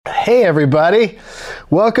Hey everybody,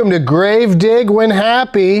 welcome to Grave Dig When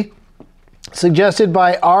Happy, suggested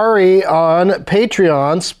by Ari on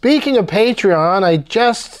Patreon. Speaking of Patreon, I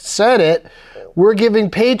just said it, we're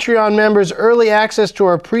giving Patreon members early access to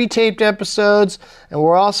our pre-taped episodes, and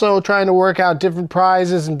we're also trying to work out different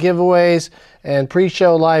prizes and giveaways and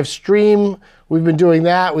pre-show live stream. We've been doing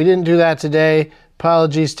that. We didn't do that today.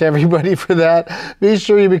 Apologies to everybody for that. Be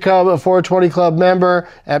sure you become a 420 Club member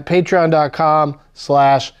at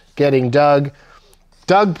patreon.com/gettingdoug.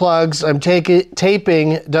 Doug plugs, I'm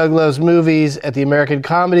taping Doug Loves Movies at the American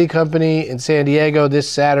Comedy Company in San Diego this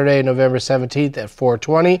Saturday, November 17th at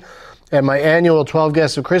 420. And my annual 12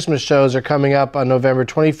 Guests of Christmas shows are coming up on November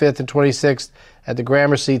 25th and 26th at the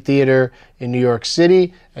Gramercy Theater in New York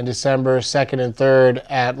City, and December 2nd and 3rd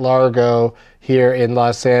at Largo here in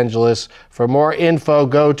Los Angeles. For more info,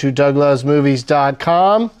 go to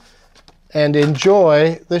douglovesmovies.com and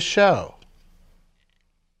enjoy the show.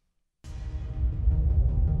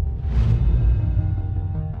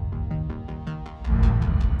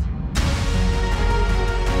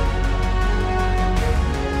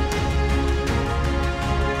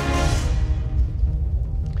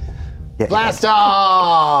 Blast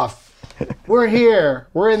off! We're here.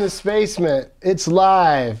 We're in the spacement. It's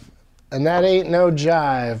live. And that ain't no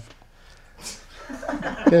jive.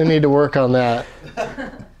 Gonna need to work on that.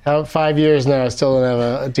 5 years now, I still don't have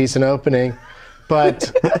a decent opening.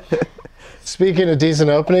 But speaking of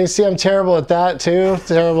decent openings, see, I'm terrible at that too.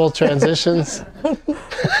 Terrible transitions.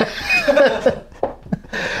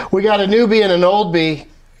 We got a newbie and an oldbie.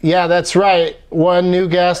 Yeah, that's right. One new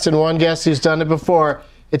guest and one guest who's done it before.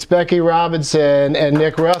 It's Becky Robinson and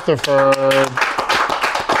Nick Rutherford.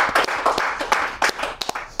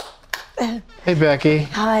 Hey, Becky.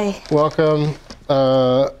 Hi. Welcome.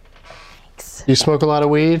 Thanks. You smoke a lot of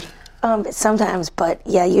weed? Sometimes, but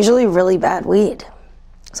yeah, usually really bad weed.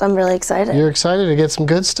 So I'm really excited. You're excited to get some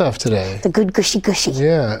good stuff today. The good gushy.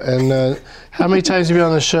 Yeah, and how many times have you been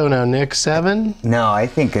on the show now, Nick? 7? No, I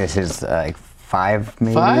think this is like 5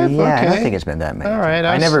 maybe. 5? Yeah, Okay. I don't think it's been that many. All right.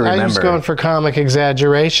 I never remember. I was going for comic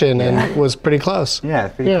exaggeration and was pretty close. Yeah,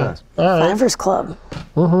 it's pretty close. All right. Fivers Club.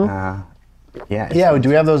 Yeah. Yeah, do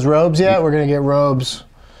we have those robes yet? We're going to get robes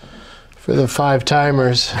for the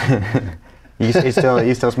 5-timers. You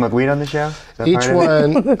still smoke weed on the show? Is that Each part of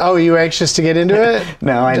it? one. Oh, are you anxious to get into it?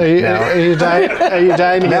 No, Are you dying to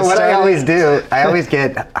get No, what I started? always do, I always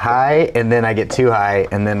get high, and then I get too high,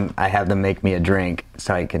 and then I have them make me a drink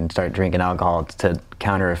so I can start drinking alcohol to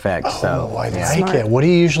counter effects. Oh, I like it. What do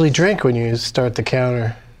you usually drink when you start the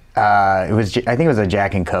counter? I think it was a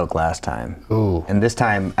Jack and Coke last time. Ooh. And this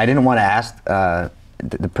time, I didn't want to ask the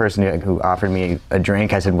person who offered me a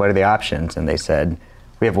drink. I said, "What are the options?" And they said,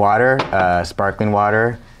 "We have water, sparkling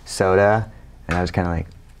water, soda," and I was kind of like,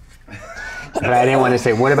 but I didn't want to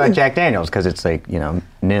say, "What about Jack Daniels?" Because it's like,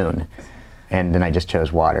 noon, and then I just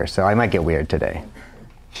chose water. So I might get weird today.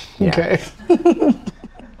 Yeah. Okay.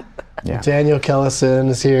 Yeah. Daniel Kellison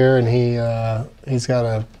is here, and he's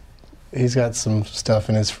got some stuff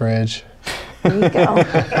in his fridge. There you go.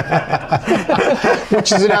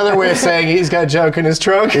 Which is another way of saying he's got junk in his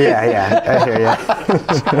trunk. Yeah, I hear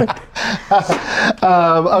you.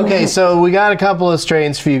 Okay, so we got a couple of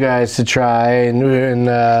strains for you guys to try, and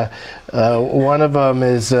one of them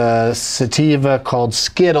is a sativa called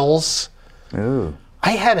Skittles. Ooh.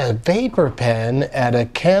 I had a vapor pen at a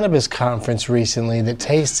cannabis conference recently that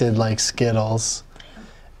tasted like Skittles,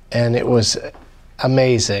 and it was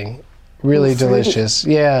amazing. Really delicious.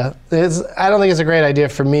 Yeah, I don't think it's a great idea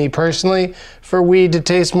for me personally for weed to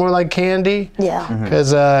taste more like candy. Yeah.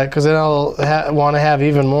 Because then I'll want to have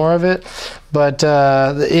even more of it. But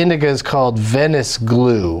the indica is called Venice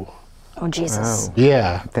Glue. Oh, Jesus. Oh.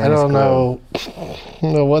 Yeah, I Venice don't know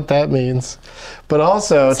what that means. But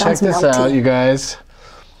also, check Sounds this melty. out, you guys.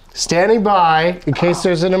 Standing by in case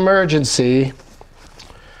there's an emergency.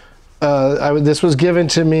 This was given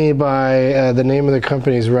to me by the name of the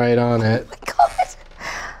company's right on it. God.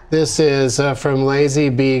 This is from Lazy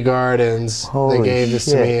Bee Gardens. Holy they gave this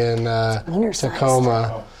to shit. me in Wiener-sized.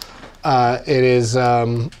 Tacoma. It is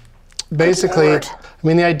basically, Lord. I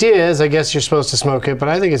mean, the idea is, I guess you're supposed to smoke it, but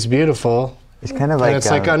I think it's beautiful. It's kind of like And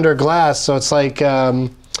it's like under glass, so it's like,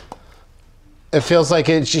 it feels like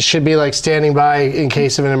it should be like standing by in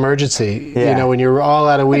case of an emergency. Yeah. You know, when you're all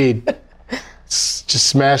out of weed, just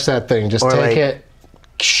smash that thing. Just Or take like- it,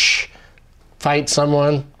 fight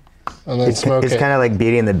someone, and then smoke It's it. kind of like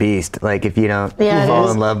Beauty and the Beast. Like if you don't Yeah, it fall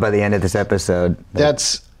is. in love by the end of this episode,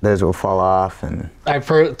 those will fall off. And I've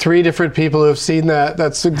heard 3 different people who have seen that.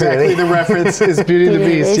 That's exactly Really? the reference is Beauty and the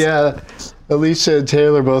Beauty and the Beast. Beast. Yeah, Alicia and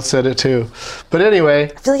Taylor both said it too. But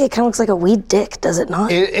anyway, I feel like it kind of looks like a weed dick, does it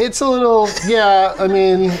not? it's a little, yeah. I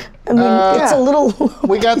mean, It's a little.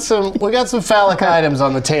 we got some phallic items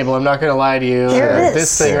on the table. I'm not going to lie to you. There it is.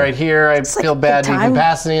 This thing right here, I like feel the bad even time.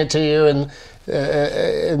 passing it to you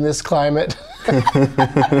in this climate.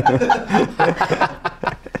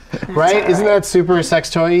 Right? Isn't that super sex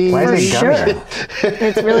toy? Why is it Sure. gummy?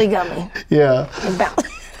 It's really gummy. Yeah. And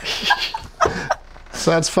So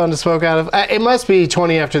that's fun to smoke out of. It must be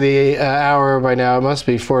 20 after the hour by now. It must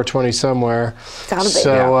be 4:20 somewhere. Gotta be.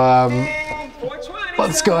 So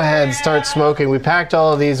let's go ahead and start smoking. We packed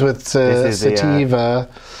all of these with This is the, sativa,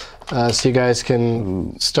 so you guys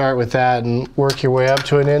can start with that and work your way up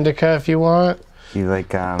to an indica if you want. You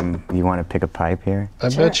like, you want to pick a pipe here? I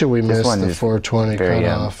bet you we This missed one the is 420 very,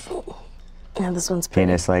 cutoff. Yeah, this one's pretty.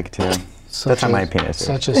 Penis-like, too. Such That's how a- my penis is.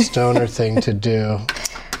 Such a stoner thing to do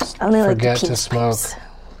I only like the forget to penis smoke. pipes.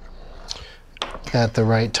 at the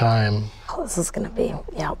right time. Oh, this is gonna be.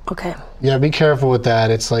 Yeah. Okay. Yeah, be careful with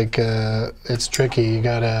that. It's like, it's tricky. You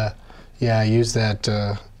gotta, use that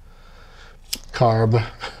carb.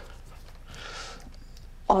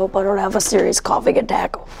 I hope I don't have a serious coughing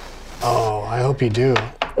attack. Oh, I hope you do.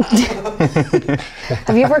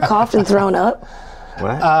 Have you ever coughed and thrown up?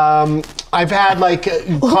 What? I've had like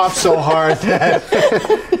cough so hard that.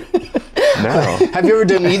 No. Have you ever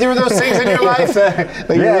done either of those things in your life?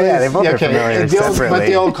 Yeah, they both are familiar separately. But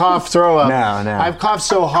the old cough throw up. No. I've coughed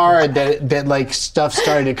so hard that like stuff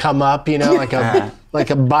started to come up, like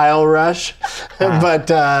a bile rush. But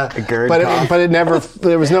GERD cough. but it never.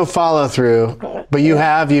 There was no follow through. But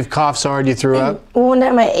you've coughed so hard you threw up. One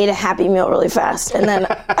time I ate a Happy Meal really fast, and then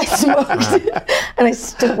I smoked, and I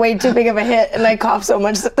took way too big of a hit, and I coughed so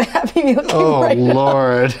much that the Happy Meal came Oh right out.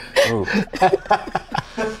 Lord.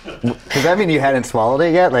 Does that mean you hadn't swallowed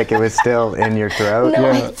it yet? Like it was still in your throat?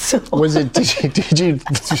 No, Yeah. it's so Was it? Did you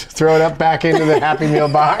throw it up back into the Happy Meal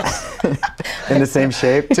box? In the same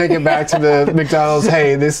shape? Take it back to the McDonald's.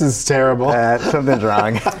 Hey, this is terrible. Something's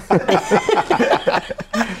wrong.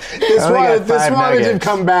 This only got wanted 5 to nuggets.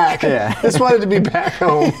 come back. Yeah. This wanted to be back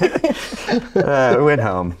home. We went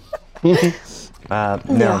home.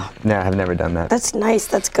 No, I've never done that. That's nice.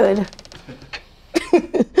 That's good.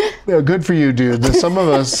 Yeah, good for you, dude. Some of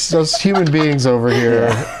us human beings over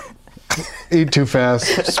here, eat too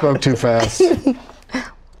fast, smoke too fast,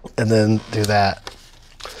 and then do that.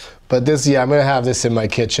 But this, I'm gonna have this in my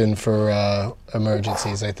kitchen for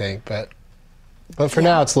emergencies, I think. But for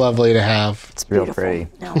now, it's lovely to have It's Real beautiful. pretty.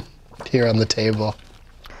 No, here on the table.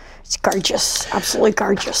 it's gorgeous. Absolutely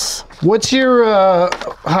gorgeous. What's your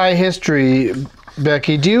high history,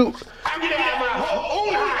 Becky? Do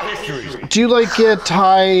you like get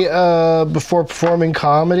high before performing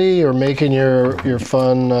comedy or making your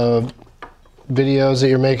fun videos that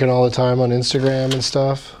you're making all the time on Instagram and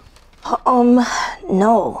stuff?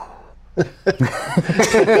 No.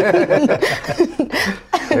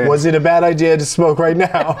 Was it a bad idea to smoke right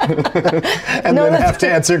now and No, then that's- have to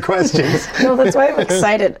answer questions? No, that's why I'm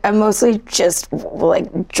excited. I mostly just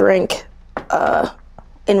like drink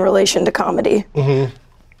in relation to comedy. Mm-hmm.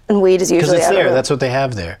 And weed is Because usually it's out of there. it. That's what they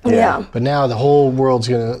have there. Yeah. But now the whole world's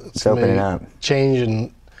gonna opening up. change,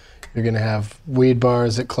 and you're gonna have weed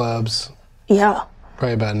bars at clubs. Yeah.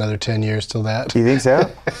 Probably about another 10 years till that. Do you think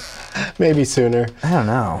so? Maybe sooner. I don't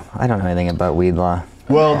know. I don't know anything about weed law.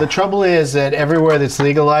 Well, the trouble is that everywhere that's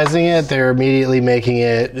legalizing it, they're immediately making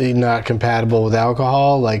it not compatible with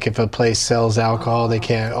alcohol. Like if a place sells alcohol, they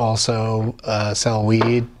can't also sell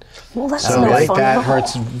weed. Well, that's So no like fun that at all.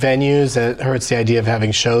 hurts venues. That hurts the idea of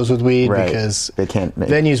having shows with weed Right. because They can't make-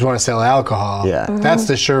 venues want to sell alcohol. Yeah. Mhm. That's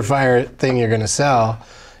the surefire thing you're going to sell.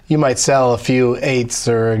 You might sell a few eighths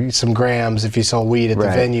or some grams if you sell weed at the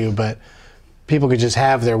Right. venue, but people could just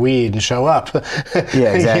have their weed and show up.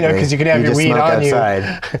 Yeah, exactly. Because you can have your just weed smoke on outside.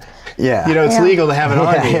 Yeah. you. It's Yeah. legal to have it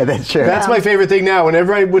on Yeah, you. yeah, that's true. That's my favorite thing now.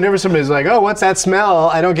 Whenever somebody's like, "Oh, what's that smell?"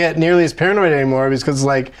 I don't get nearly as paranoid anymore because it's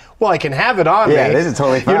like, well, I can have it on Yeah, me. this is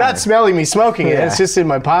totally You're fine. not smelling me smoking it. Yeah. It's just in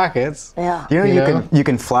my pockets. Yeah. You know, You know? you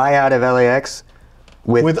can fly out of LAX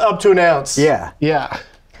With up to an ounce. Yeah. Yeah.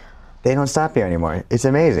 They don't stop you anymore. It's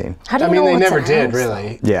amazing. How do I you mean, know they what's never a did, house?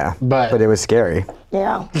 really. Yeah. But- it was scary.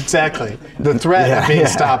 Yeah. Exactly. The threat of being Yeah.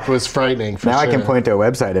 stopped was frightening. For Now I sure. can point to a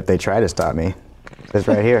website if they try to stop me. It's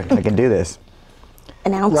right here. I can do this.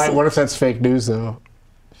 Announce Right. it. What if that's fake news, though?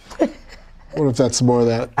 What if that's more of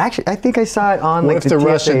that? Actually, I think I saw it on What like if the TSA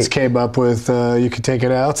Russians came up with you could take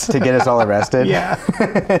it out? to get us all arrested. Yeah.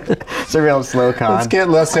 It's a real slow con. Let's get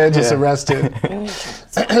Los Angeles Yeah. arrested.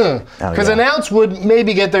 Oh, Because yeah. an ounce would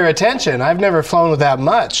maybe get their attention. I've never flown with that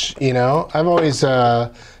much, I've always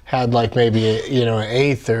had like maybe an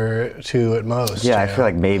eighth or two at most. Yeah, I feel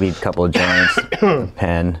like maybe a couple of joints, a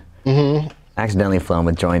pen. Mm-hmm. Accidentally flown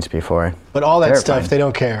with joints before. But all that Terrifying. stuff, they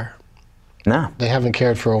don't care. No. They haven't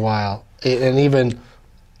cared for a while. And even,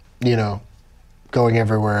 going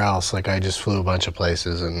everywhere else, like I just flew a bunch of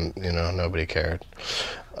places and, nobody cared.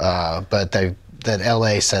 But that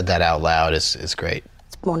LA said that out loud is great.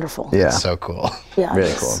 It's wonderful. Yeah. It's so cool. Yeah. Really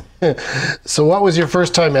it's- cool. So what was your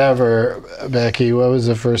first time ever, Becky? What was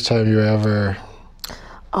the first time you ever...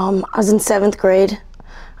 I was in 7th grade.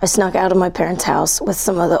 I snuck out of my parents' house with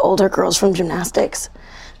some of the older girls from gymnastics.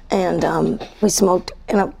 And we smoked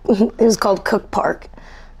it was called Cook Park.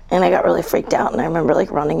 And I got really freaked out, and I remember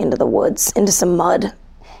like running into the woods, into some mud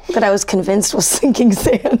that I was convinced was sinking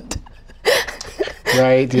sand.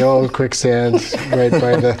 Right, the old quicksand right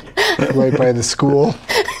by the school.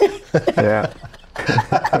 Yeah.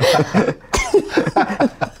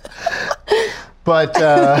 But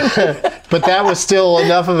that was still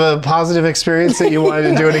enough of a positive experience that you wanted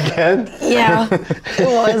to do it again? Yeah, it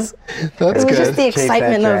was. That's It was good. just the Chase that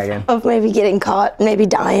excitement dragon. of maybe getting caught, maybe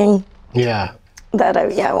dying, Yeah, that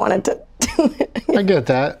I wanted to. I get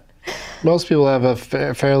that. Most people have a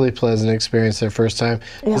fairly pleasant experience their first time.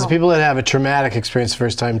 Because Yeah. people that have a traumatic experience the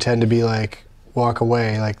first time tend to be like, walk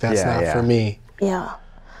away, like that's Yeah, not yeah. for me. Yeah.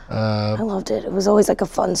 I loved it. It was always like a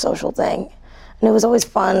fun social thing. And it was always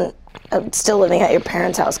fun still living at your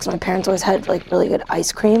parents' house because my parents always had like really good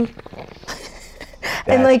ice cream.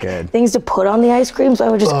 And That's like good. things to put on the ice cream, so I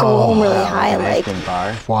would just go home really high and Ice like, cream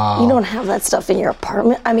bar. Wow. you don't have that stuff in your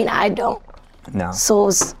apartment. I mean, I don't. No. So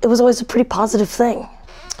it was always a pretty positive thing.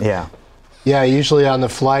 Yeah. Yeah, usually on the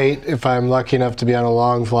flight, if I'm lucky enough to be on a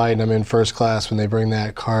long flight and I'm in first class, when they bring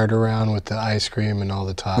that cart around with the ice cream and all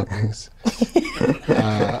the toppings.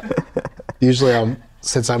 Usually,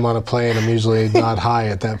 since I'm on a plane, I'm usually not high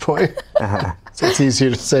at that point. So it's easier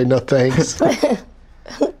to say no thanks.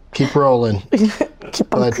 Keep rolling.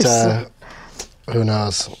 Keep on But cruising. who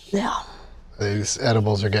knows? Yeah. These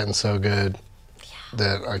edibles are getting so good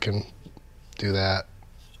that I can do that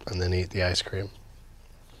and then eat the ice cream.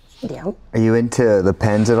 Yeah. Are you into the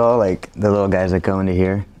pens at all? Like the little guys that go into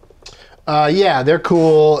here? Yeah, they're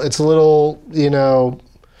cool. It's a little,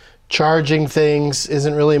 charging things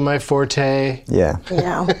isn't really my forte. Yeah.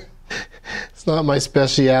 Yeah. It's not my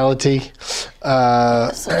speciality.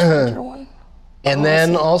 Such a good one. And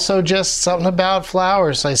then also just something about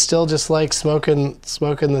flowers. I still just like smoking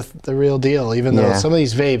the real deal, even though Yeah. some of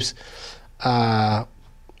these vapes.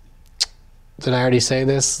 Did I already say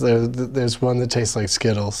this? There's one that tastes like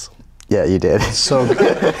Skittles. Yeah, you did. So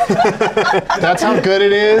good. That's how good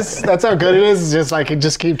it is. That's how good it is. It's just I can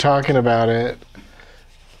just keep talking about it.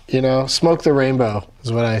 Smoke the rainbow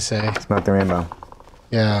is what I say. Smoke the rainbow.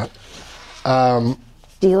 Yeah.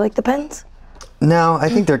 Do you like the pens? No, I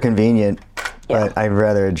think they're convenient, Yeah. but I'd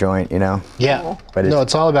rather a joint, Yeah. But No,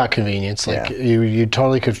 it's all about convenience. Like Yeah. you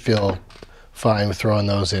totally could feel fine with throwing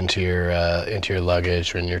those into your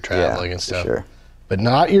luggage when you're traveling and for stuff. Sure. But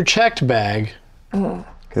not your checked bag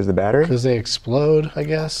Because the battery? because they explode, I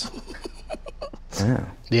guess. Yeah.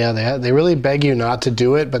 Yeah, they really beg you not to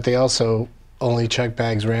do it, but they also only check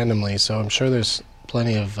bags randomly. So I'm sure there's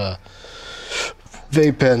plenty of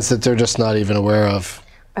vape pens that they're just not even aware of.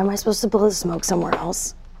 Am I supposed to blow the smoke somewhere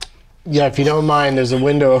else? Yeah, if you don't mind, there's a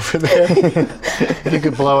window over there. You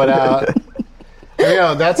could blow it out.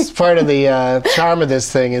 That's part of the charm of this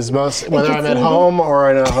thing is whether I'm at home or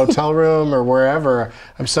in a hotel room or wherever,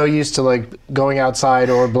 I'm so used to like going outside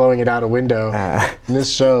or blowing it out a window. And this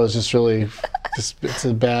show is just really, it's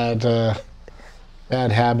a bad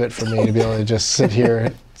habit for me to be able to just sit here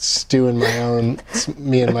and stew in my own,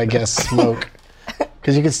 me and my guests smoke.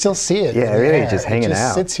 Because you can still see it. Yeah, in the really, air. just hanging it just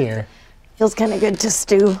out. sits here. Feels kind of good to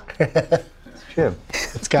stew. Sure.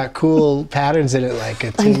 It's got cool patterns in it, like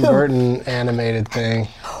a Tim know. Burton animated thing.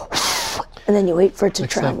 And then you wait for it to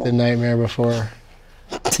Looks travel. like the Nightmare Before.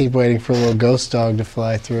 Keep waiting for a little ghost dog to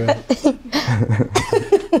fly through.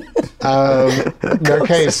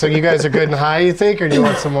 Okay, so you guys are good and high, you think, or do you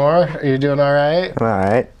want some more? Are you doing all right? All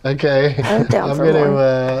right. Okay. I'm down for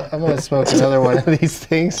I'm gonna smoke another one of these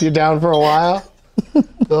things. You down for a while? The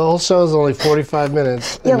whole show is only 45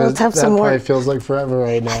 minutes. Yeah, and let's have some That more. probably feels like forever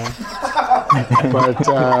right now.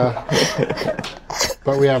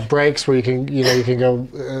 But we have breaks where you can go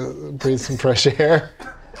breathe some fresh air,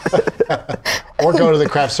 or go to the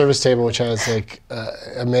craft service table, which has like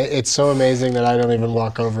it's so amazing that I don't even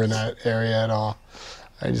walk over in that area at all.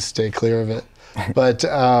 I just stay clear of it. But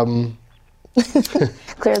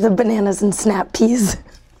Clear the bananas and snap peas.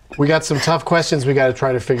 we got some tough questions we got to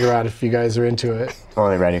try to figure out if you guys are into it.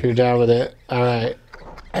 Totally If ready. you're down with it, all right.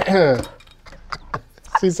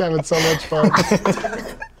 He's having so much fun.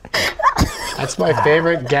 That's my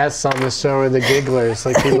favorite guests on the show are the gigglers.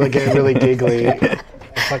 Like people that get really giggly. I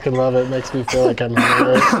fucking love it. It makes me feel like I'm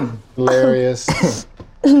hilarious.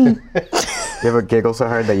 You ever giggle so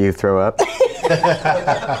hard that you throw up?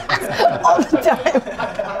 All the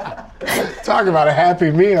time. Talk about a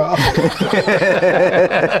happy meal.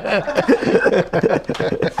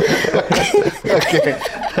 Okay.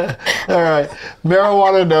 All right.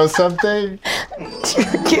 Marijuana knows something.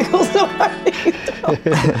 Giggle so hard.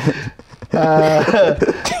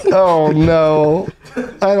 Oh no.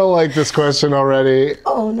 I don't like this question already.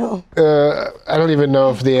 Oh no. I don't even know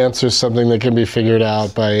if the answer is something that can be figured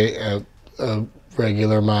out by a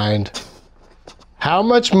regular mind. How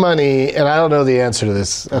much money, and I don't know the answer to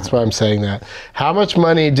this, that's why I'm saying that. How much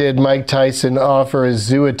money did Mike Tyson offer a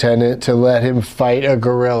zoo attendant to let him fight a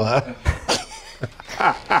gorilla?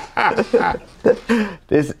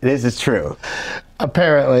 This is true.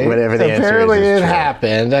 Apparently. Whatever the answer apparently is it true.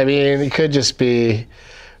 happened. I mean, it could just be,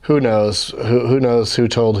 who knows? Who knows who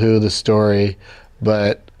told who the story?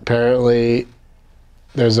 But apparently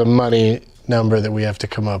there's a money number that we have to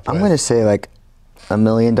come up with. I'm going to say like $1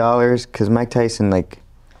 million because Mike Tyson, like,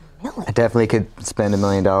 I definitely could spend $1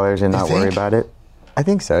 million and not worry think? about it. I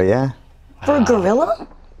think so, yeah. For a gorilla?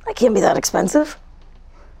 That can't be that expensive.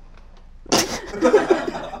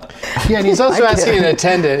 Yeah, and he's also asking an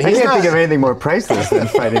attendant. I He's can't not, think of anything more priceless than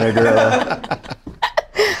fighting a gorilla.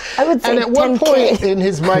 I would say and at what 10K. point in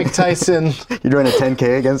his Mike Tyson, You're doing a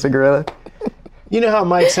 10K against a gorilla? you know how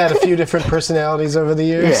Mike's had a few different personalities over the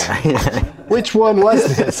years? Yeah. Which one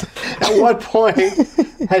was this? At what point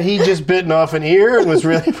had he just bitten off an ear and was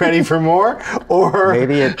really ready for more? Or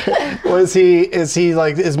Maybe it.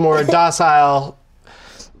 is more docile,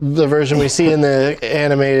 the version we see in the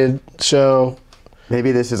animated show?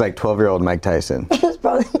 Maybe this is like 12-year-old Mike Tyson. It's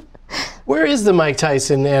probably Where is the Mike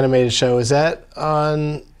Tyson animated show? Is that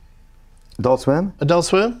on Adult Swim? Adult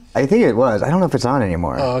Swim? I think it was. I don't know if it's on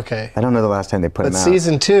anymore. Oh, okay. I don't know the last time they put But him out.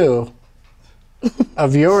 season 2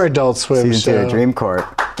 of your Adult Swim Season 2 show. of Dream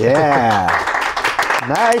Corp. Yeah.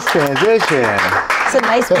 Nice transition. it's a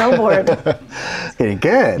nice billboard. It's getting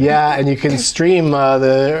good. Yeah, and you can stream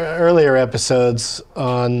the earlier episodes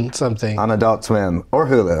on something. On Adult Swim or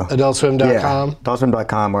Hulu. AdultSwim.com. Yeah.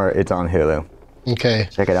 AdultSwim.com or it's on Hulu. Okay.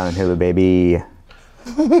 Check it out on Hulu, baby.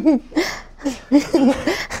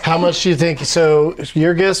 How much do you think? So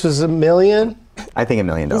your guess was $1 million? I think $1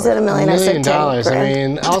 million. He said $1 million. I said 10 I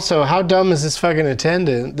grand. mean, also, how dumb is this fucking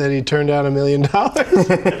attendant that he turned down $1 million?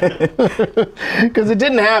 Because it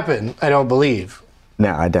didn't happen, I don't believe.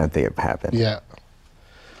 No, I don't think it happened. Yeah.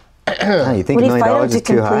 Oh, you think Would $1 he million fight him to is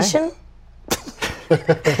too high? completion?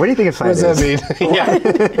 What do you think a fight What does is? that mean? Yeah.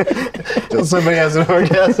 Till somebody has an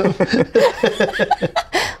orgasm.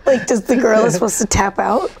 Like, does the gorilla supposed to tap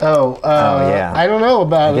out? yeah. I don't know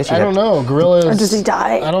about guess it. you'd I don't have know. Gorillas. Or does he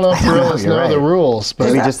die? I don't know if gorillas you're know the right. rules, but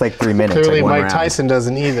Maybe just like 3 minutes. clearly like one Mike round. Tyson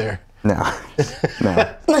doesn't either. No.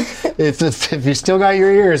 No. If you still got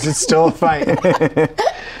your ears, it's still a fight.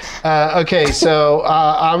 Okay, so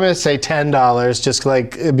I'm going to say $10, just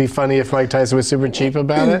like it'd be funny if Mike Tyson was super cheap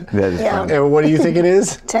about it. That is Yeah. fun. And what do you think it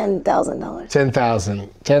is? $10,000. 10,000.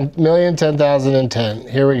 10 million, 10,000, and 10.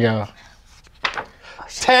 Here we go.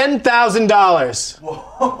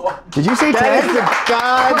 $10,000. Did you say That is 10? the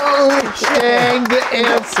god dang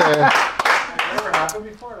answer.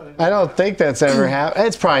 I don't think that's ever happened.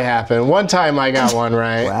 It's probably happened. One time I got one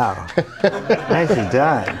right. Wow. Nicely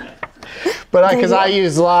done. But because I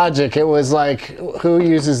used logic, it was like, who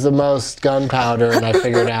uses the most gunpowder? And I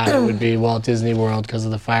figured out it would be Walt Disney World because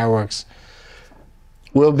of the fireworks.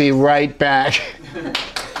 We'll be right back.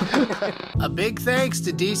 A big thanks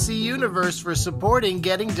to DC Universe for supporting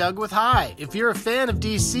Getting Dug with High. If you're a fan of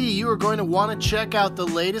DC, you are going to want to check out the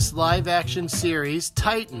latest live-action series,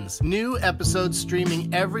 Titans. New episodes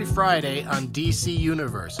streaming every Friday on DC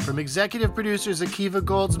Universe. From executive producers Akiva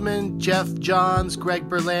Goldsman, Jeff Johns, Greg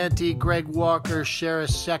Berlanti, Greg Walker, Shara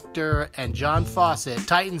Schechter, and John Fawcett,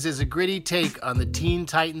 Titans is a gritty take on the Teen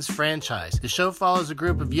Titans franchise. The show follows a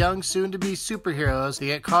group of young, soon-to-be superheroes that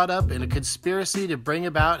get caught up in a conspiracy to bring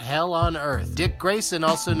about hell on Earth. Dick Grayson,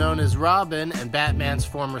 also known as Robin and Batman's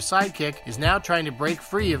former sidekick, is now trying to break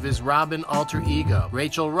free of his Robin alter ego.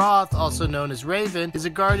 Rachel Roth, also known as Raven, is a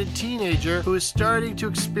guarded teenager who is starting to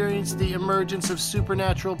experience the emergence of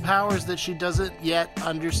supernatural powers that she doesn't yet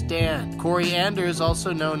understand. Corey Anders,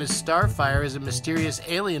 also known as Starfire, is a mysterious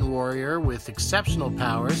alien warrior with exceptional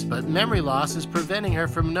powers, but memory loss is preventing her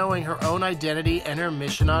from knowing her own identity and her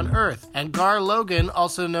mission on Earth. And Gar Logan,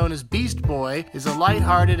 also known as Beast Boy, is a lighthearted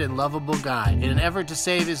kind-hearted and lovable guy. In an effort to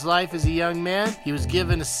save his life as a young man, he was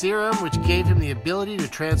given a serum which gave him the ability to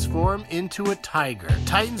transform into a tiger.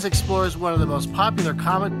 Titans explores one of the most popular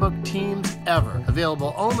comic book teams ever.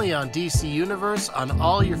 Available only on DC Universe on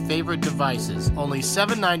all your favorite devices. Only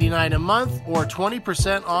 $7.99 a month or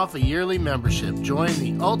 20% off a yearly membership. Join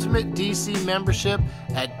the ultimate DC membership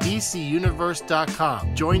at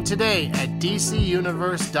DCUniverse.com. Join today at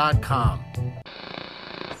DCUniverse.com.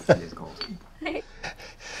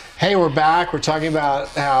 Hey, we're back. We're talking about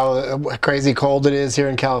how crazy cold it is here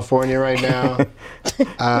in California right now.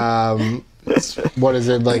 What is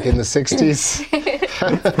it, like in the 60s?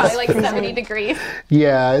 Probably like 70 degrees.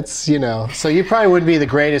 Yeah, it's, you know. So you probably wouldn't be the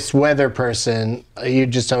greatest weather person.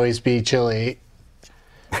 You'd just always be chilly,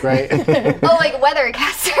 right? Oh, like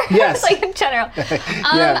weathercaster. Yes. Like in general.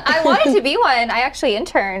 Yeah. I wanted to be one. I actually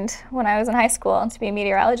interned when I was in high school to be a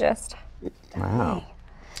meteorologist. Wow.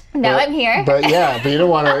 Now I'm here. But you don't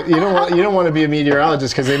want to be a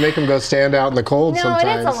meteorologist because they make them go stand out in the cold no,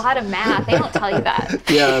 sometimes. it is a lot of math. They don't tell you that.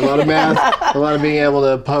 Yeah, a lot of math, a lot of being able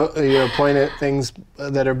to point at things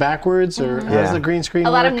that are backwards, or how does the green screen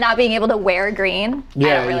A lot work? of not being able to wear green. Yeah,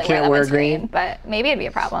 I don't really you can't wear wear that much green. but maybe it'd be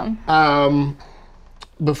a problem.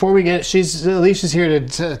 Before we get, Alicia's here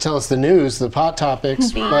to tell us the news, the hot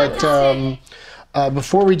topics. But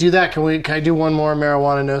before we do that, can I do one more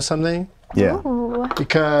marijuana know something? Yeah.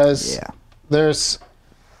 Because there's,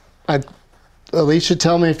 Alicia,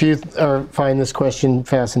 tell me if you find this question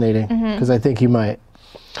fascinating, because I think you might.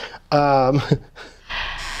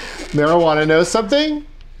 Marijuana knows something?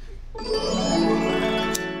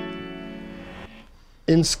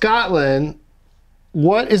 In Scotland,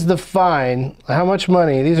 what is the fine? How much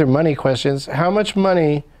money? These are money questions. How much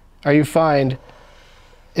money are you fined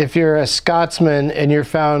if you're a Scotsman and you're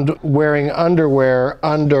found wearing underwear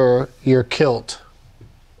under your kilt?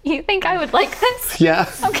 You think I would like this? Yeah.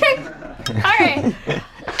 Okay. All right.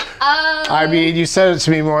 I mean, you said it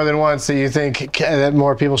to me more than once that you think that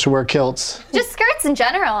more people should wear kilts. Just skirts in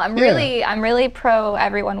general. I'm really pro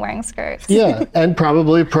everyone wearing skirts. Yeah, and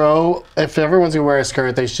probably pro, if everyone's gonna wear a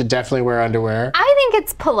skirt, they should definitely wear underwear. I think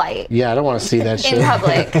it's polite Yeah, I don't want to see that shit. in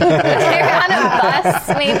public. If you're on a bus,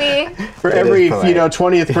 maybe. For every, polite.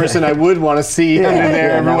 20th person I would want to see under there,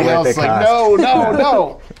 yeah, everyone not else worth is the like,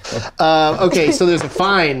 no. Okay, so there's a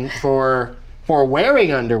fine for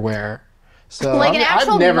wearing underwear. So Like an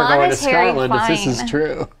actual I'm never going to monetary Scotland if this is fine.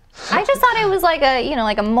 true. I just thought it was like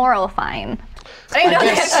a moral fine. I didn't know they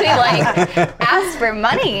actually asked for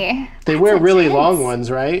money. They wear really long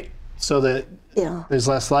ones, right? So that Yeah. there's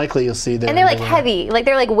less likely you'll see them. And they're heavy,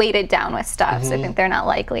 they're weighted down with stuff. So I think they're not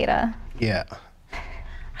likely to. Yeah.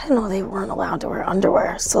 I didn't know they weren't allowed to wear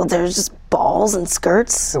underwear. So there's just balls and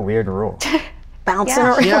skirts It's a weird rule. bouncing Yeah.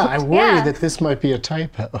 around. Yeah, I worry Yeah. that this might be a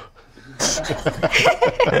typo.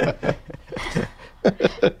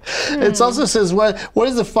 It also says what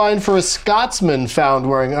is the fine for a Scotsman found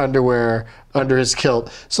wearing underwear under his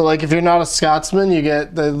kilt? So like if you're not a Scotsman,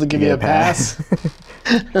 they'll give you a pass.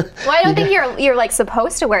 Well, I don't think you're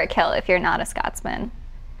supposed to wear a kilt if you're not a Scotsman.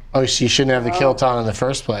 Oh, so you shouldn't have the kilt on in the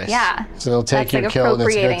first place. Yeah. So they'll take That's, your kilt and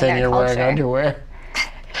it's a good appropriating thing their you're wearing culture. underwear.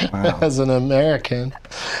 Wow. As an American.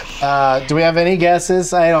 Do we have any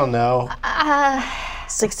guesses? I don't know.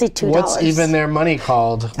 $62. What's even their money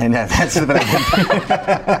called? I know, that's what I'm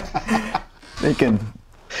thinking.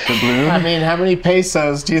 The balloon? I mean, how many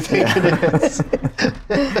pesos do you think it is?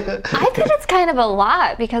 I think it's kind of a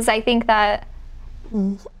lot because I think that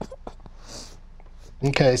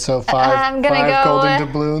Okay, so I'm five gonna go, golden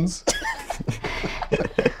doubloons.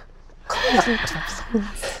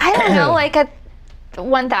 I don't know, like a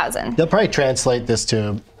 1,000. They'll probably translate this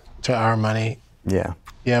to our money. Yeah.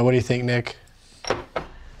 Yeah, what do you think, Nick?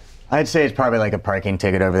 I'd say it's probably like a parking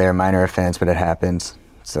ticket over there, minor offense, but it happens.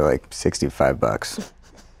 So like $65.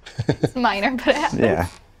 It's minor, but it happens. Yeah.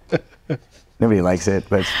 Nobody likes it,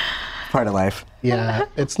 but it's part of life. Yeah,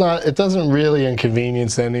 it doesn't really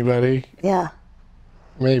inconvenience anybody. Yeah.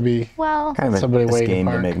 Maybe. Well, Kind of Somebody a waiting to scheme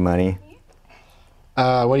to park. make money.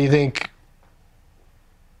 What do you think,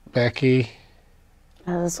 Becky?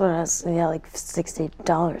 That's what I was, like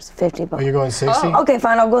 $60, 50 bucks. Are you going 60? Okay,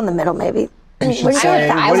 fine, I'll go in the middle maybe. You should say,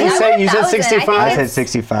 I what do you would- say? You said 1,000. I think 65? I it's- said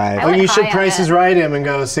 65. I Well, would you should high on Price is it. Right him and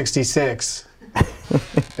go 66.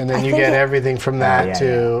 And then you think get it- everything from that yeah,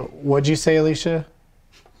 to, what'd you say, Alicia?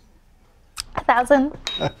 1,000.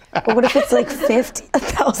 But what if it's like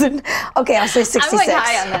 1,000? Okay, I'll say I'm 66. going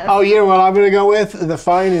high on this. Oh, you know what I'm going to go with? The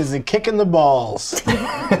fine is the kick in the balls.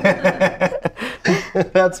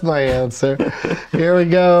 That's my answer. Here we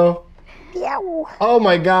go. Yow. Oh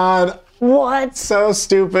my God. What? So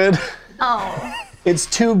stupid. Oh. It's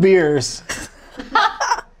 2 beers.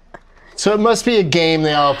 So it must be a game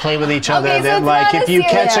they all play with each other. Okay, so that it's like not if you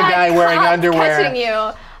catch a serious- guy wearing Caught underwear, catching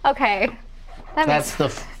you. Okay. That makes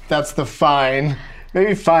that's the fine.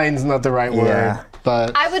 Maybe fine's not the right word, Yeah.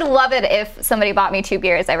 but I would love it if somebody bought me 2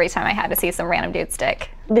 beers every time I had to see some random dude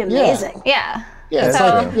stick. It'd be amazing. Yeah. yeah, it's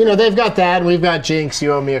So- like they've got that. And we've got Jinx.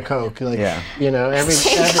 You owe me a Coke. Like Yeah. every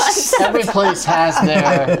place has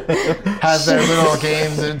their little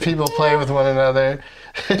games that people play with one another.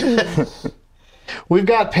 We've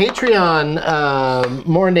got Patreon,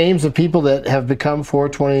 more names of people that have become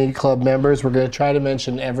 420 Club members. We're going to try to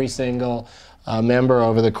mention every single member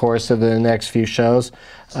over the course of the next few shows.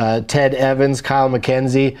 Ted Evans, Kyle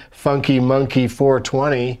McKenzie, Funky Monkey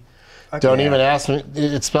 420. Don't even ask me.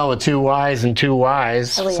 It's spelled with 2 Y's and 2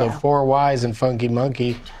 Y's. Oh, yeah. So 4 Y's and Funky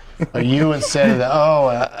Monkey. A U instead of the O.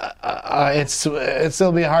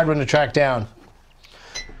 It'll be a hard one to track down.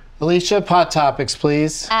 Alicia, pot topics,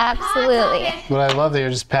 please. Absolutely. But I love that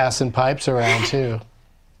you're just passing pipes around too.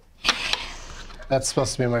 That's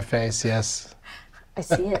supposed to be my face, yes. I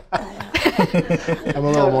see it. I'm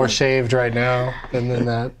a little more shaved right now than in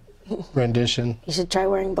that rendition. You should try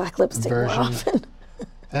wearing black lipstick more Version. often.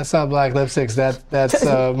 That's not black lipsticks. That's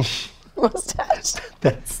Mustache.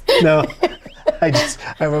 no. I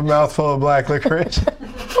have a mouthful of black licorice,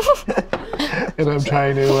 and I'm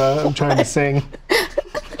trying to sing.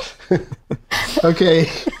 Okay.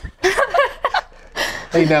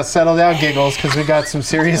 Hey, now settle down, Giggles, because we got some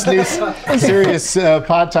serious news, serious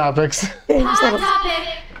pod topics.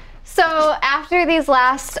 So after these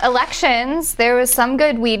last elections, there was some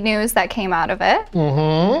good weed news that came out of it.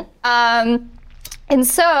 And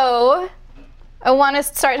so I want to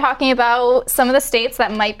start talking about some of the states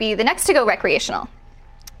that might be the next to go recreational.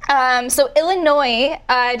 So Illinois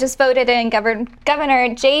just voted in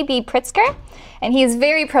Governor J.B. Pritzker, and he's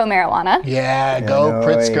very pro-marijuana. Yeah, go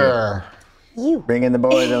Illinois. Pritzker. Bring in the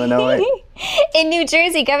boys, Illinois. In New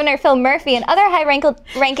Jersey, Governor Phil Murphy and other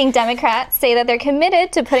high-ranking Democrats say that they're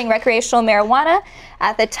committed to putting recreational marijuana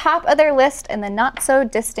at the top of their list in the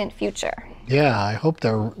not-so-distant future. Yeah, I hope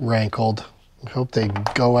they're rankled. I hope they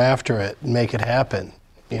go after it and make it happen.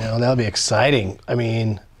 That'll be exciting. I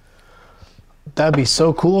mean, that'd be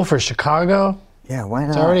so cool for Chicago. Yeah, why not?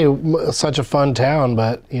 It's already such a fun town,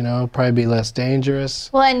 but, probably be less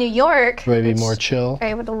dangerous. Well, in New York, Maybe more chill.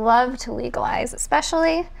 I would love to legalize,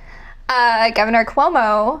 especially Governor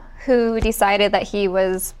Cuomo, who decided that he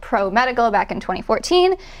was pro-medical back in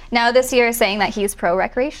 2014. Now this year is saying that he's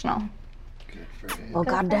pro-recreational. Well,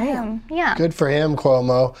 goddamn. Yeah. Good for him,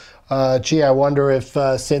 Cuomo. Gee, I wonder if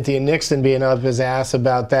Cynthia Nixon being up his ass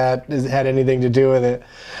about that had anything to do with it.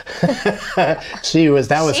 That was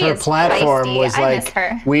She her is platform, feisty. was I miss like,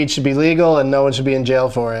 her. weed should be legal and no one should be in jail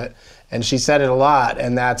for it. And she said it a lot,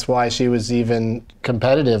 and that's why she was even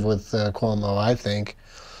competitive with Cuomo, I think.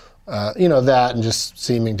 That and just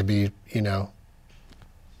seeming to be,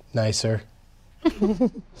 nicer.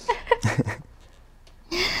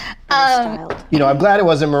 Styled. I'm glad it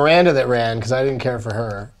wasn't Miranda that ran, because I didn't care for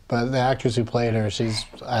her. But the actress who played her,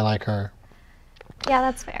 I like her. Yeah,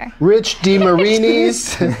 that's fair. Rich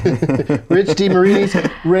DeMarinis,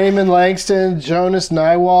 Raymond Langston, Jonas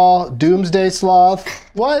Nywall, Doomsday Sloth.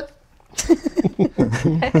 What?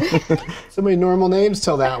 So many normal names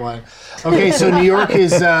till that one. Okay, so New York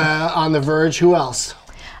is on the verge. Who else?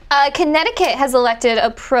 Connecticut has elected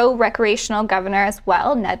a pro-recreational governor as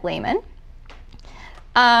well, Ned Layman.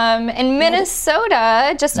 And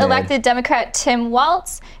Minnesota just elected Democrat Tim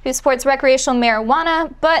Walz, who supports recreational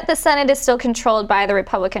marijuana, but the Senate is still controlled by the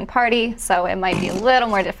Republican Party, so it might be a little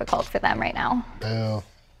more difficult for them right now. Oh,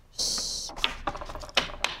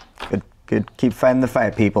 Good. Keep fighting the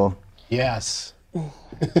fight, people. yes.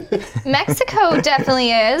 Mexico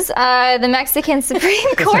definitely is. The Mexican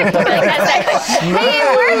Supreme Court. Hey,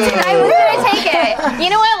 it worked. I was going to take it. You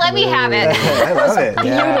know what? Let me have it. I love it.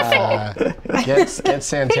 Yeah. Get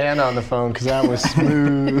Santana on the phone, because that was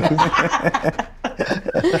smooth.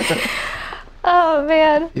 Oh,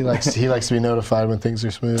 man. He likes to be notified when things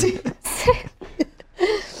are smooth.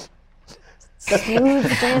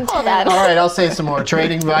 Hold on. All right, I'll say some more.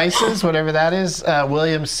 Trading Vices, whatever that is.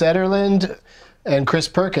 William Setterland and Chris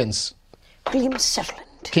Perkins. William Sutherland.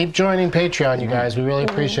 Keep joining Patreon, you guys. We really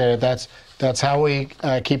appreciate it. That's how we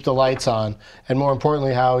keep the lights on, and more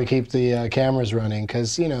importantly, how we keep the cameras running.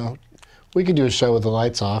 Because we could do a show with the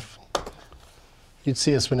lights off. You'd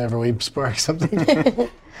see us whenever we spark something.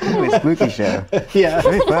 Ooh, a spooky show. Yeah,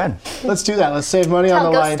 Very fun. let's do that. Let's save money on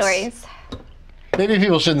Tell the ghost lights. stories. Maybe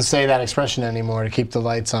people shouldn't say that expression anymore, to keep the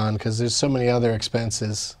lights on, because there's so many other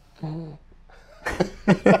expenses. But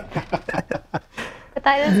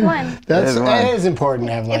but that is one. That's is one. that is important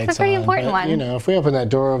to have lights on. It's a pretty important but, one. You know, if we open that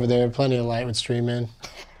door over there, plenty of light would stream in.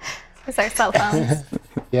 It's our cell phones.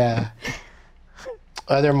 Yeah.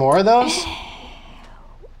 Are there more of those?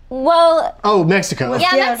 Well, Oh, Mexico.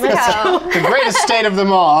 yeah, Mexico. The greatest state of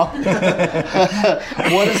them all.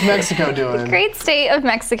 What is Mexico doing? Great state of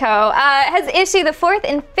Mexico has issued the fourth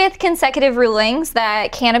and fifth consecutive rulings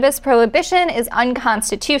that cannabis prohibition is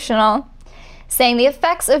unconstitutional, saying the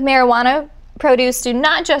effects of marijuana produce do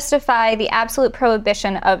not justify the absolute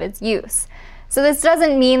prohibition of its use. So this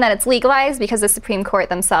doesn't mean that it's legalized because the Supreme Court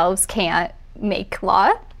themselves can't make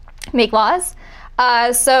laws.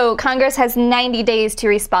 So Congress has 90 days to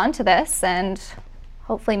respond to this and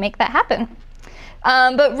hopefully make that happen.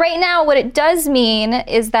 But right now, what it does mean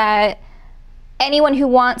is that anyone who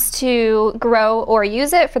wants to grow or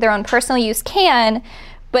use it for their own personal use can,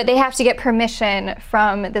 but they have to get permission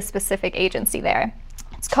from the specific agency there.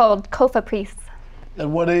 It's called COFEPRIS.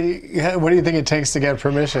 And what do you think it takes to get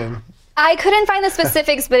permission? I couldn't find the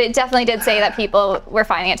specifics, but it definitely did say that people were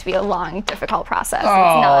finding it to be a long, difficult process. Oh,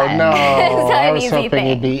 it's not, no. it's not I an was easy hoping thing.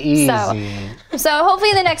 it'd be easy. So hopefully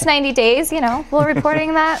in the next 90 days, we're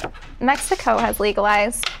reporting that Mexico has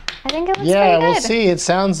legalized. I think it looks Yeah, pretty good. we'll see. It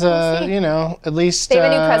sounds, see. at least. They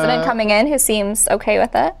have a new president coming in who seems okay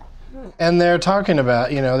with it. And they're talking about,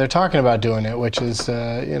 doing it, which is,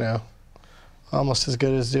 almost as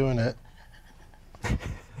good as doing it.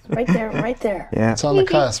 Right there, right there. Yeah. It's on the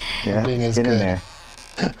cusp Yeah. of being as Get in good.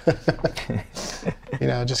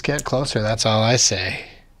 there. Just get closer. That's all I say.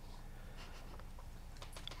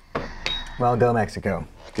 Well, go Mexico.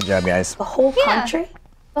 Good job, guys. The whole Yeah. country?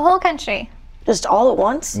 The whole country. Just all at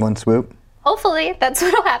once? One swoop. Hopefully, that's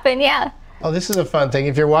what'll happen, yeah. Oh, this is a fun thing.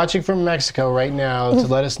 If you're watching from Mexico right now, to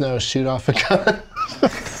let us know, shoot off a gun.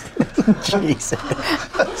 Jesus.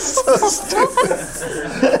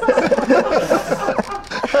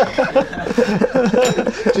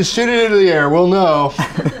 Just shoot it into the air. We'll know.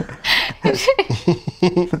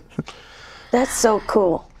 That's so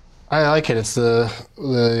cool. I like it. It's the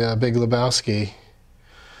Big Lebowski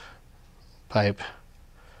pipe.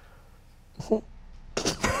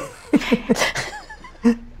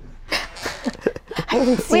 I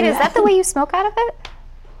haven't seen Wait, is that the way you smoke out of it?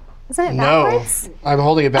 Isn't it No, backwards? I'm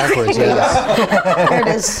holding it backwards. Yes. There it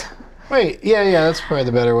is. Wait, yeah, that's probably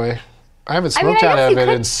the better way. I haven't I mean, smoked I out guess of you it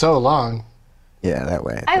could- in so long. Yeah, that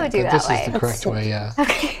way. I would do that This way. is the correct way, yeah.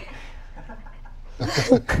 Okay.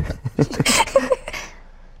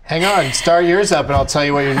 Hang on, start yours up and I'll tell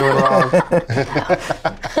you what you're doing wrong.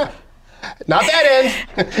 Not that end.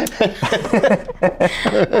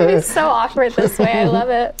 It's so awkward this way. I love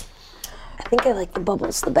it. I think I like the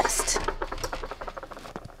bubbles the best.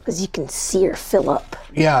 Because you can see her fill up.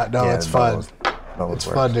 Yeah, no, Yeah, it's fun. Bubbles It's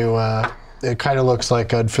work. fun to, it kind of looks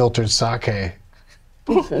like unfiltered sake.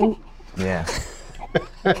 Yeah.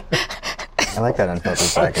 I like that unfiltered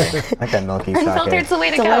sake. I like that milky sake. Unfiltered's the way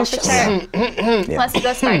to go, for Delicious. sure. Unless you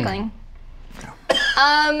go sparkling.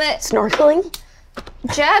 Snorkeling?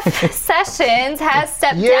 Jeff Sessions has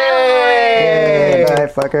stepped Yay! Bye,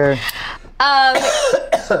 fucker.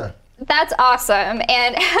 down. That's awesome.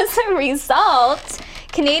 And as a result,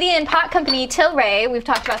 Canadian pot company Tilray, we've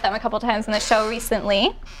talked about them a couple times on the show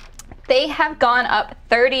recently, they have gone up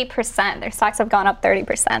 30%. Their stocks have gone up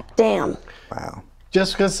 30%. Damn. Wow.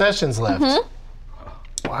 Just because Sessions left.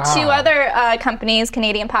 Wow. Two other companies,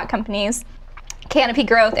 Canadian pot companies, Canopy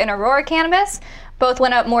Growth and Aurora Cannabis, both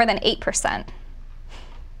went up more than 8%.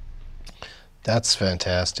 That's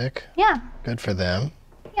fantastic. Yeah, Good for them.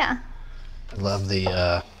 yeah. I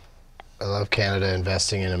love Canada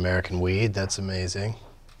investing in American weed. That's amazing.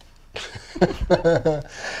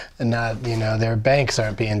 And not, their banks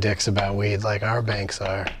aren't being dicks about weed like our banks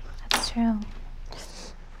are. That's true.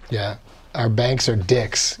 Yeah. Our banks are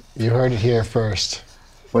dicks. You heard it here first.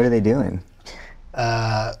 What are they doing?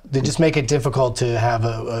 They just make it difficult to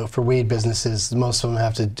have for weed businesses. Most of them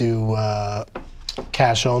have to do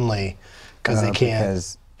cash only because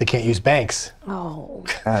they can't use banks. Oh.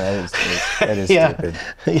 Oh, that is Yeah. stupid.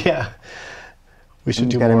 Yeah. We should You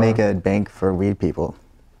do gotta more. make a bank for weed people.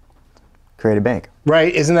 Create a bank.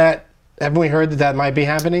 Right? Haven't we heard that might be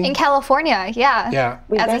happening? In California, yeah. Yeah.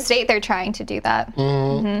 As a bank? state, they're trying to do that.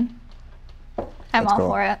 Mm-hmm. I'm all cool.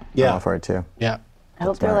 for it. Yeah. I'm all for it too. Yeah. I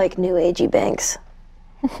hope they're smart. like new agey banks.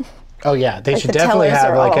 Oh yeah, they should the definitely tellers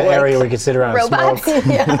have are like all an like area where you can sit around and robots. smoke.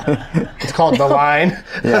 Yeah. It's called the line.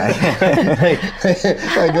 Yeah.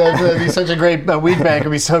 That'd be such a great weed bank.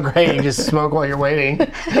 Would be so great. You just smoke while you're waiting.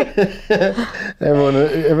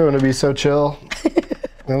 Everyone would be so chill.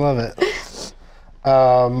 I love it.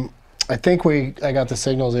 I think I got the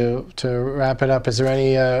signal to wrap it up. Is there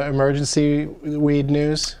any emergency weed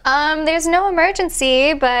news? There's no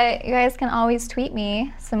emergency, but you guys can always tweet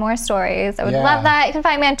me some more stories. I would love that. You can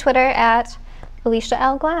find me on Twitter at Alicia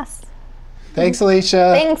L. Glass. Thanks,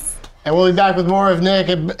 Alicia. Thanks. And we'll be back with more of Nick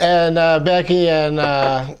and Becky and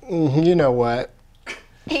you know what.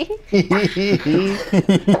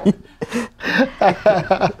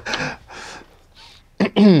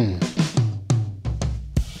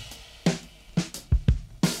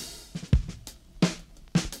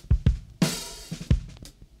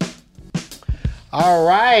 All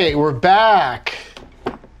right, we're back.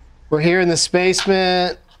 We're here in the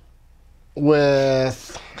Spacement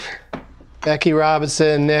with Becky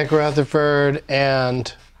Robinson, Nick Rutherford,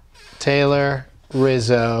 and Taylor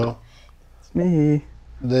Rizzo. It's me.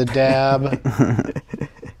 The dab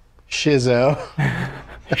Shizzo.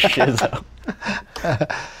 Shizzo.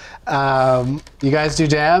 You guys do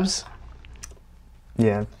dabs?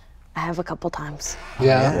 Yeah. I have a couple times.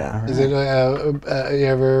 Yeah. Yeah. Is it you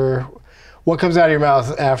ever? What comes out of your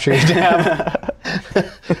mouth after you dab?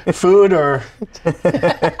 Food or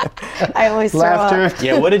I always throw laughter? up.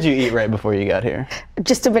 Yeah, what did you eat right before you got here?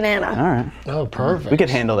 Just a banana. All right. Oh, perfect. We could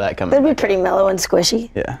handle that coming That'd be back. pretty mellow and squishy.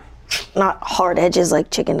 Yeah. Not hard edges like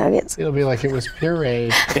chicken nuggets. It'll be like it was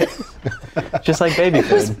pureed. Just like baby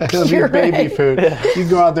food. It'll be baby food. You can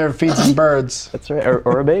go out there and feed some birds. That's right.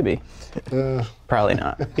 Or a baby. Probably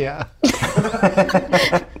not. Yeah.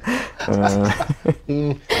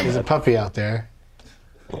 There's a puppy out there.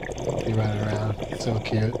 Be running around. So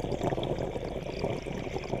cute.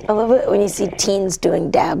 I love it when you see teens doing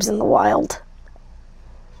dabs in the wild.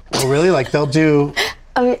 Oh, really? Like they'll do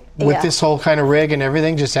I mean, with yeah. this whole kind of rig and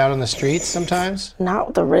everything just out on the streets sometimes? Not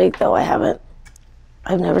with the rig though.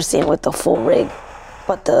 I've never seen it with the full rig,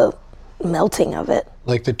 but the melting of it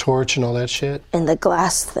Like the torch and all that shit? and the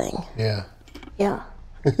glass thing. Yeah. Yeah.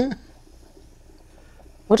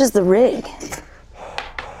 What is the rig?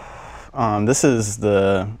 This is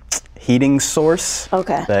the heating source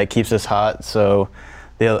Okay. that keeps us hot. So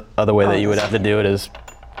the other way that you would have to do it is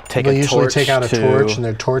take They a usually torch take out a to- torch and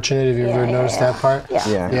they're torching it. Have you ever Yeah, noticed yeah. that part? Yeah.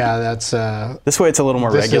 Yeah. Yeah, that's This way it's a little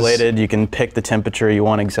more This is- regulated. You can pick the temperature you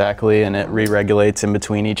want exactly and it re-regulates in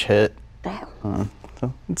between each hit. Damn.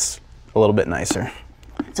 So it's a little bit nicer.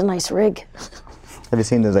 It's a nice rig. Have you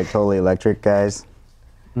seen those like totally electric guys?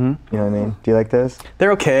 You know what I mean? Do you like those?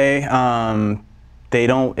 They're okay. They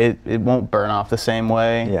don't. It won't burn off the same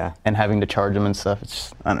way. Yeah. And having to charge them and stuff. It's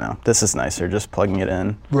just, I don't know. This is nicer. Just plugging it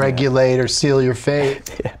in. regulate or seal your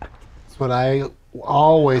fate. Yeah. That's what I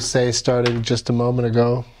always say starting just a moment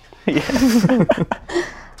ago.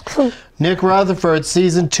 Nick Rutherford,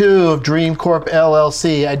 season 2 of Dream Corp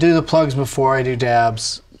LLC. I do the plugs before I do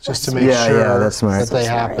dabs, just to make Yeah, sure yeah, that's smart. that they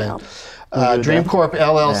Smart, happen. yeah. Dream Corp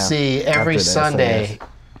LLC Yeah, every after this, I Sunday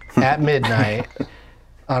at midnight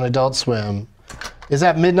on Adult Swim. Is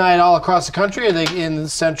that midnight all across the country, or are they in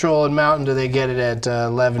Central and Mountain? Do they get it at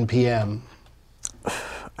 11 p.m.?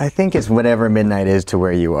 I think it's whatever midnight is to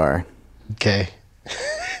where you are. Okay.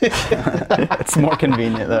 It's more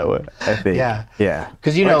convenient that way. I think. Yeah. Yeah.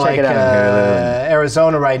 Because you Or know, check like it out in Honolulu.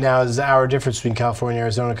 Arizona right now is an hour difference between California and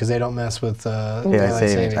Arizona because they don't mess with Yeah, daylight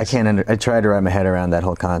savings. I can't. I tried to wrap my head around that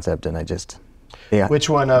whole concept, and I just. Yeah. Which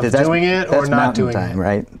one of That's- doing it or that's not mountain doing time, it?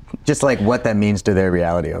 right? Just like what that means to their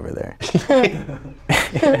reality over there.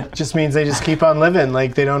 It just means they just keep on living,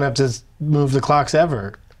 like they don't have to move the clocks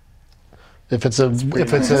ever. If it's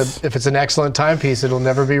an excellent timepiece, it'll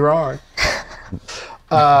never be wrong.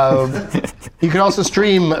 You can also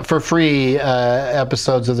stream for free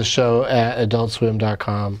episodes of the show at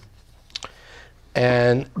adultswim.com.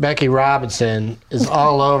 And Becky Robinson is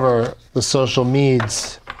all over the social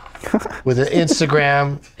medias with an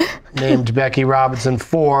Instagram named Becky Robinson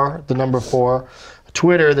 4, the number 4, a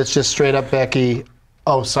Twitter that's just straight up Becky.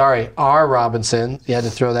 Oh, sorry, R Robinson. You had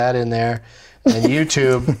to throw that in there, and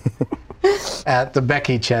YouTube at the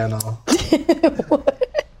Becky channel.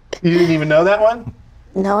 You didn't even know that one?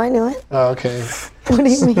 No, I knew it. Oh, okay. What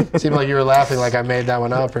do you mean? Seemed like you were laughing like I made that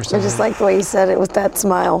one up or I something. just like the way you said it with that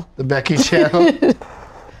smile. The Becky channel.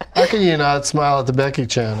 How can you not smile at the Becky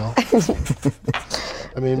channel?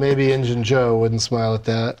 I mean, maybe Injun Joe wouldn't smile at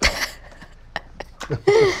that.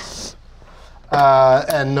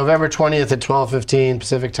 And November 20th at 12:15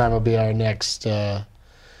 Pacific time will be our next. The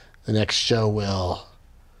next show will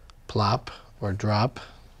plop or drop,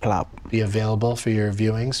 Plop. be available for your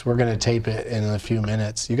viewings. We're gonna tape it in a few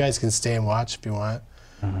minutes. You guys can stay and watch if you want.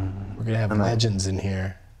 We're gonna have legends in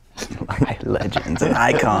here. Legends and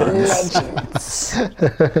icons.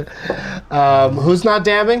 Who's not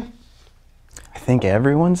dabbing? I think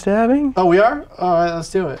everyone's dabbing. Oh, we are? All right, let's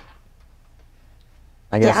do it.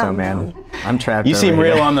 I guess Yeah, so, I'm man. down. I'm trapped. You seem over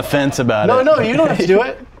real here. on the fence about it. No, you don't have to do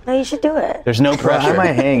it. No, you should do it. There's no Well, pressure. I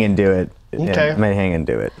might hang and do it. Okay. Yeah, I might hang and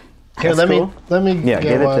do it. Here, let cool. me Yeah, get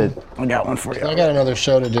give one. it to. I got one for you. I got another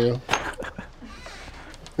show to do.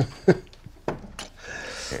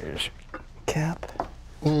 Here's your cap.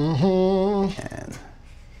 Mm-hmm. And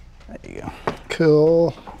there you go.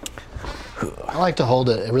 Cool. I like to hold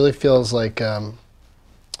it. It really feels like, I'm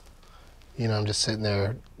just sitting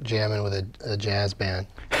there jamming with a jazz band.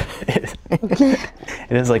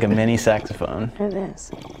 It is like a mini saxophone. It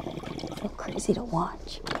is. So crazy to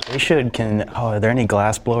watch. They should are there any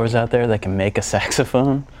glass blowers out there that can make a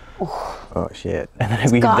saxophone? Oh shit. And then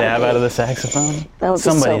we can gotta dab be. out of the saxophone? That would be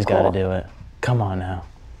so Somebody's got cool. to do it. Come on now.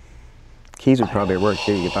 Keys would probably work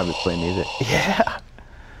too. You could probably play music. Yeah.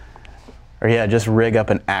 Or yeah, just rig up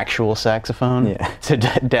an actual saxophone Yeah. to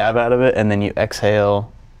dab out of it, and then you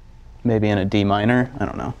exhale maybe in a D minor. I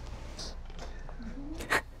don't know.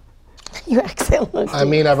 You exhale. I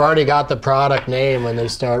mean, I've already got the product name when they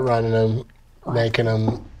start running them, making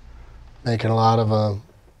a lot of them.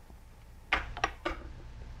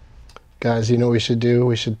 Guys, you know what we should do?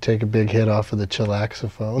 We should take a big hit off of the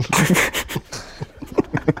chillaxophone.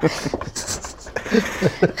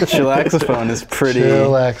 Chillaxophone is pretty.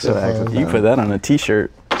 Chillaxophone. You put that on a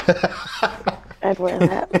t-shirt. I'd wear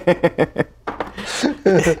that. The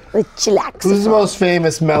chillax. Who's the most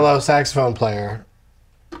famous mellow saxophone player?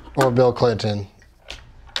 Or Bill Clinton?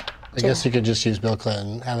 I guess you could just use Bill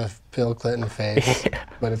Clinton. Have a Bill Clinton face,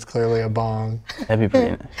 but it's clearly a bong, That'd be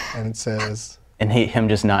pretty nice. and it says, And him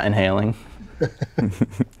just not inhaling.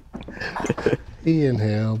 he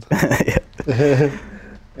inhaled.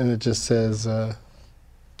 And it just says,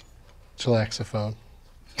 chillaxophone.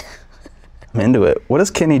 I'm into it. What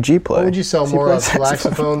does Kenny G play? What would you sell Does he more play of,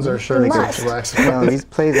 chillaxophones or shirts with Must. chillaxophone? No, he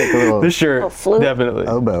plays like a little The shirt, Oh, flute? definitely.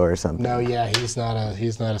 oboe or something. No, yeah, he's not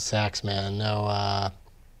a sax man. No,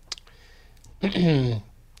 there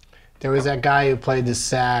was that guy who played the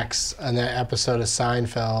sax on that episode of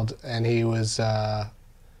Seinfeld, and he was,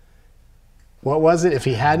 what was it? If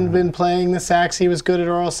he hadn't been playing the sax, he was good at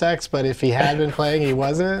oral sex, but if he had been playing, he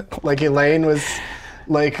wasn't. Like Elaine was,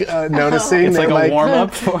 noticing. It's that, like a warm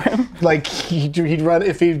up for him. Like he'd run,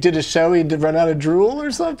 if he did a show, he'd run out of drool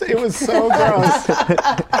or something. It was so gross.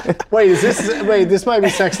 This might be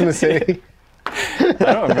Sex in the City. I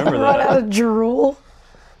don't remember Run that. out of drool.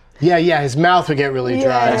 Yeah, his mouth would get really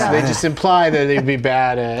dry. So they Yeah. just imply that he'd be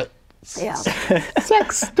bad at Yeah.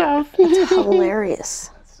 sex stuff.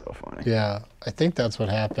 Hilarious. So funny. Yeah, I think that's what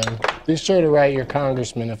happened. Be sure to write your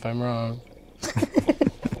congressman if I'm wrong.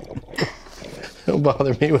 Don't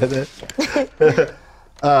bother me with it.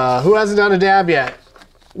 Who hasn't done a dab yet?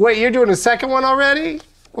 Wait, you're doing a second one already?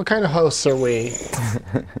 What kind of hosts are we?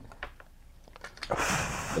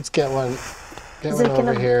 Let's get one. Get Is one it over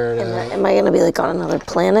gonna, here. am I gonna be like on another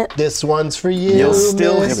planet? This one's for you, You'll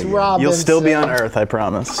still Miss Robinson. You'll still be on Earth, I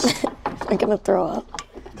promise. Am I gonna throw up?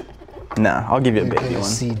 No, I'll give you a You're baby gonna one.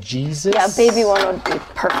 see Jesus. Yeah, baby one would be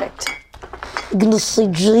perfect. You gonna see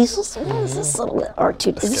Jesus? What is this little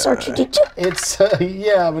R2? Is this R2D2? It's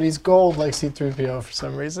yeah, but he's gold like C-3PO for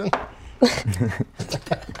some reason.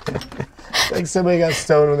 Like somebody got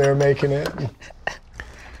stoned when they were making it.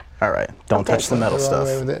 All right, don't touch the metal Went the wrong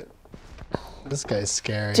way stuff. with it. This guy's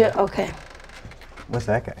scary. Okay. What's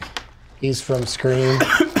that guy? He's from Scream.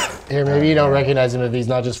 Here, maybe you don't recognize him if he's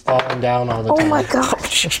not just falling down all the Oh time. my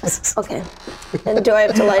gosh. Okay. And do I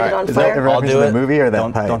have to light it on Is that the fire? reference I'll do to the it. movie or that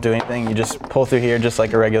don't, pipe? don't do anything. You just pull through here just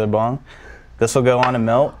like a regular bong. This will go on and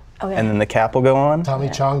melt, Okay. and then the cap will go on, Tommy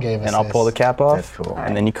Chong gave us and I'll pull the this. cap off, That's cool.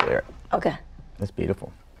 and then you clear it. Okay. That's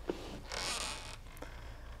beautiful.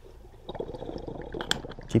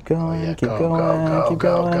 Keep going, Yeah, keep go, going, go, keep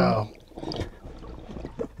go, going. go.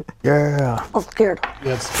 Yeah. I'm scared.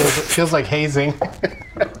 Yeah, it feels like hazing.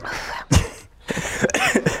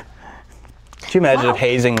 Could you imagine if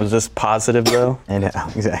hazing was this positive though? I know,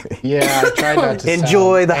 exactly. Yeah, I tried not to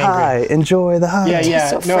Enjoy sound the angry. high. Enjoy the high. Yeah.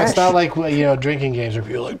 so No, it's fresh. not like drinking games where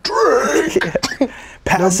people are like drink,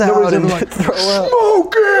 Pass nobody's out and ever like, throw up.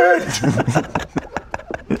 smoke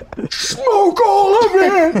it, smoke all of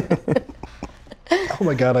it. Oh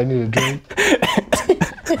my God, I need a drink.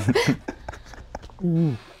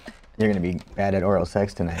 You're gonna be bad at oral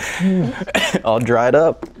sex tonight. All dried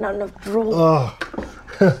up. Not enough drool. Oh.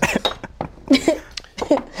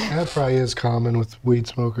 That probably is common with weed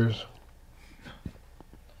smokers.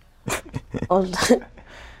 Oh,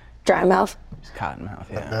 dry mouth.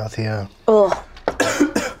 Cottonmouth, yeah. Mouth, yeah. Ugh.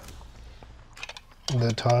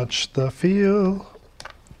 The touch, the feel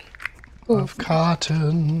of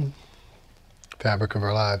cotton. Fabric of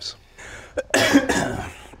our lives.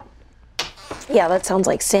 Yeah, that sounds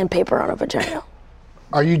like sandpaper on a vagina.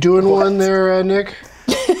 Are you doing one there, Nick?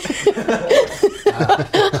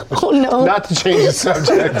 Oh no. Not to change the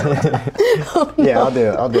subject. Yeah, I'll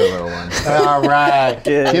do a little one. All right.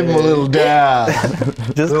 Yeah. Give him a little dab.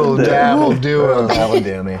 Just A little a dab will do him. That will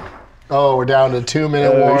do me. Oh, we're down to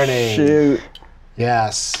 2-minute warning. Shoot.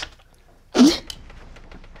 Yes.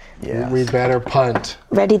 Yeah. We better punt.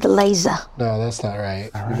 Ready the laser. No, that's not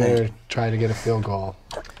right. We better try to get a field goal.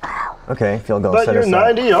 Okay, field goal. But set you're us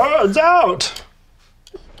up. 90 yards out.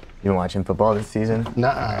 You been watching football this season?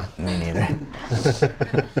 Nuh-uh. Me neither.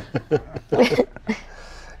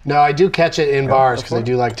 No, I do catch it in bars because I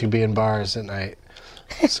do like to be in bars at night.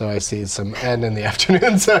 So I see some, and in the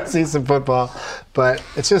afternoon, so I see some football. But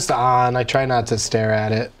it's just on. I try not to stare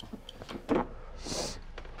at it. Ooh,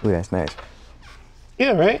 that's nice.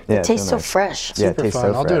 Yeah, right? Yeah, It tastes so nice. fresh. Yeah, it Super tastes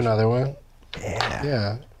fun. so I'll do fresh. another one.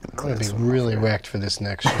 Yeah. I'm going to be really wrecked for this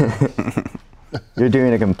next show. You're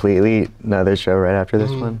doing a completely another show right after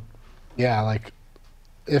this one? Yeah, like,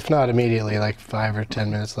 if not immediately, like 5 or 10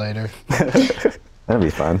 minutes later. That'd be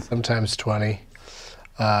fun. Sometimes 20.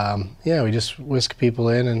 Yeah, we just whisk people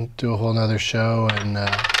in and do a whole nother show, and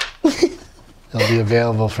it'll be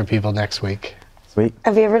available for people next week. Sweet.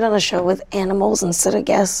 Have you ever done a show with animals instead of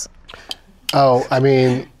guests? Oh, I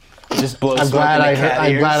mean, Just blow I'm smoke glad into cat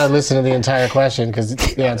I'm glad I ears. listened to the entire question because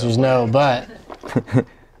the answer is no, but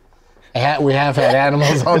we have had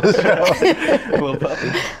animals on the show. Little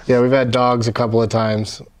puppy. Yeah, we've had dogs a couple of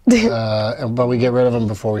times, but we get rid of them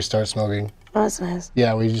before we start smoking. Oh, that's nice.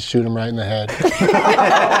 Yeah, we just shoot them right in the head.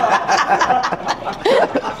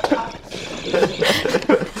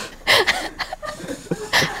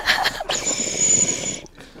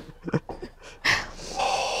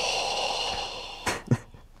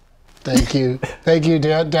 Thank you,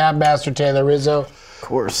 Dab Master Taylor Rizzo. Of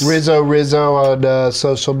course. Rizzo on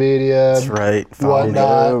social media. That's right. Follow me.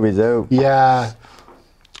 Whatnot. Rizzo. Yeah,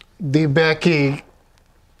 the Becky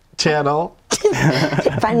channel,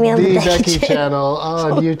 Find me on the the Becky bench. channel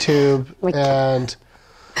on YouTube, and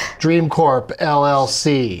Dream Corp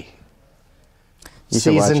LLC. You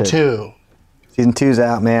should watch Season it. 2. Season 2's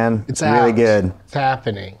out, man. It's really out. good. It's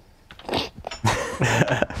happening.